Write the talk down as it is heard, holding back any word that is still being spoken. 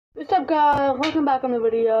What's up, guys? Welcome back on the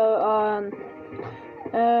video. I'm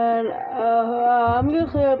gonna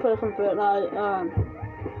play some Fortnite.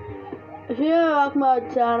 If you like my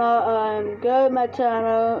channel, go to my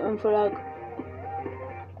channel and for like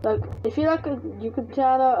if you like a YouTube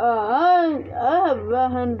channel, I have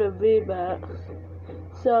 100 V-Bucks.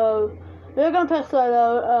 So we're gonna play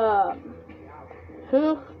solo.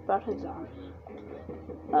 Who's Partizan?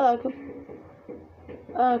 I like him.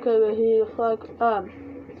 Okay, but he looks like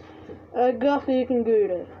I guess you can do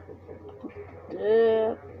that.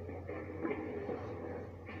 Yeah.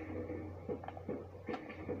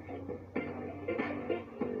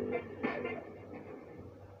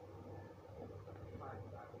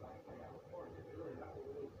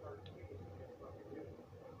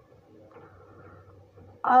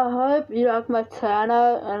 I hope you like my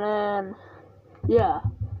channel, and then yeah.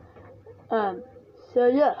 So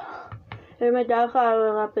yeah. Hey, my dad,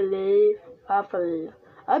 I believe.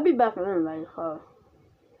 I'll be back anyway, so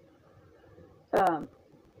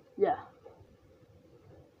yeah.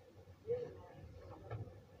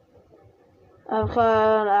 I'm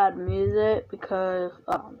trying to add music because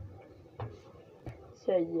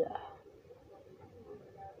so yeah.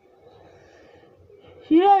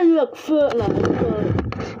 Yeah, you look Fortnite, so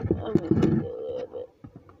I'm gonna do a little bit.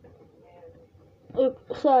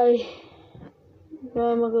 Oops, sorry. No,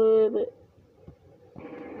 I'm gonna do a little bit.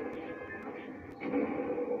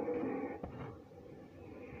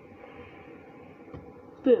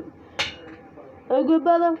 Boom. Okay,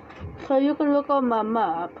 brother. So you can look on my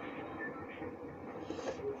map.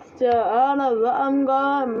 So I don't know what I'm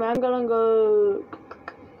gonna go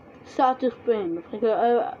South Springs.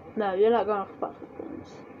 Because, no, you're not going to South Springs.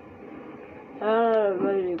 I don't know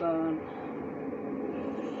where you're going.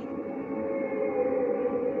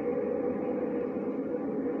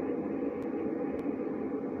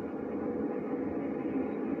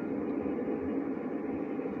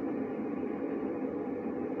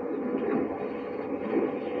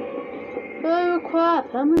 Oh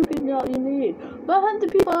crap, how many people do you need?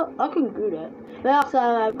 100 people, I can do that. Last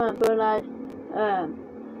time I played Fortnite,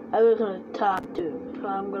 I was on the top 2, so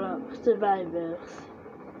I'm gonna survive this,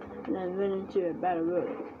 and then run into a battle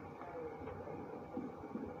royale.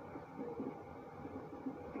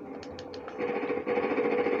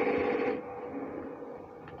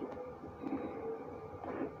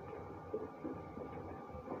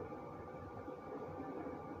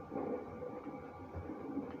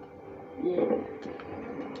 Yeah.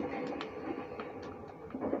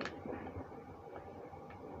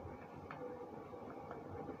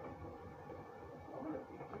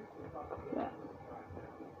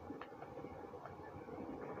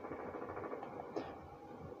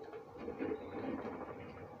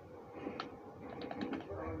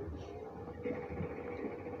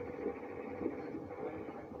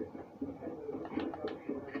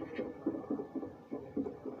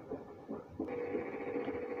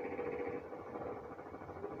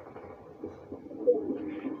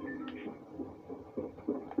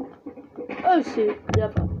 Oh shoot,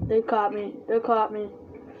 yep, they caught me,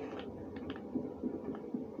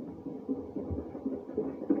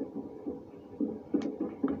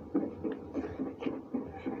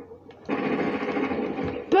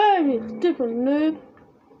 Bang, you stupid noob.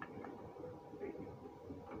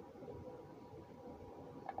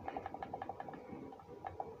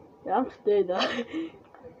 Yeah, I'm still though.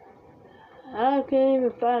 I can't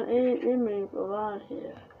even find any enemies around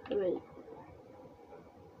here. Wait.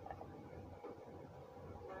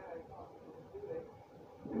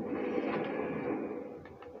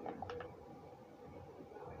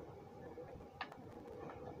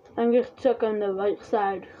 I'm just stuck on the right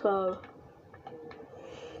side, so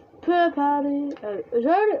poor party. Is it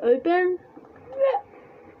already open? Yeah.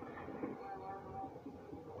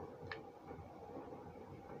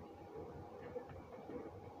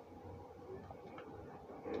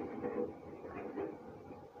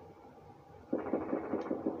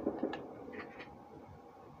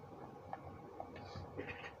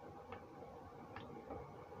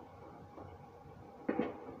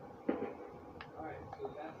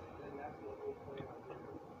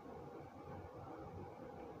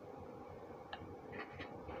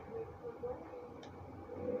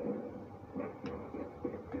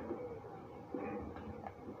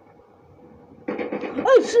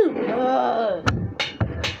 Oh shoot!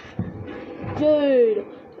 Dude,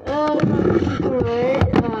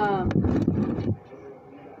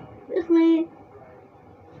 it's me.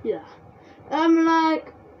 Yeah, I'm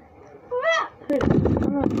like,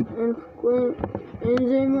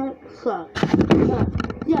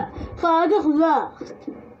 yeah. So I just lost.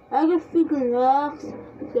 I just freaking lost.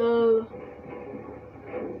 So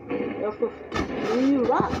off with 3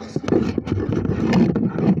 rocks.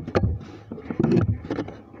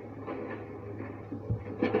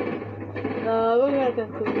 No, we're gonna get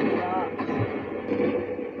 3 rocks.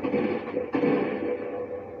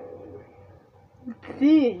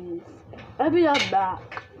 Jeez, I'll be right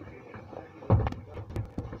back.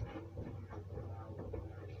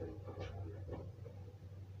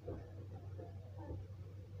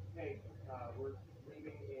 Hey, we're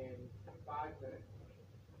leaving in 5 minutes.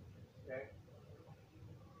 Okay?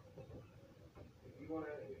 If you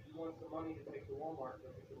want some money to take to Walmart, go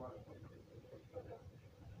get your money.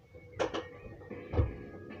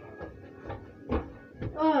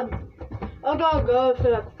 I gotta go for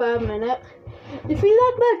like 5 minutes. If you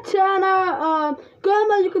like my channel, go on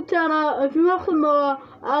my YouTube channel. If you want some more,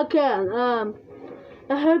 I can.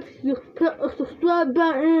 I hope you click the subscribe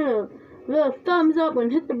button, little thumbs up,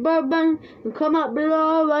 and hit the bell button, and comment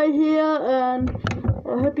below right here. And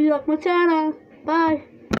I hope you like my channel. Bye.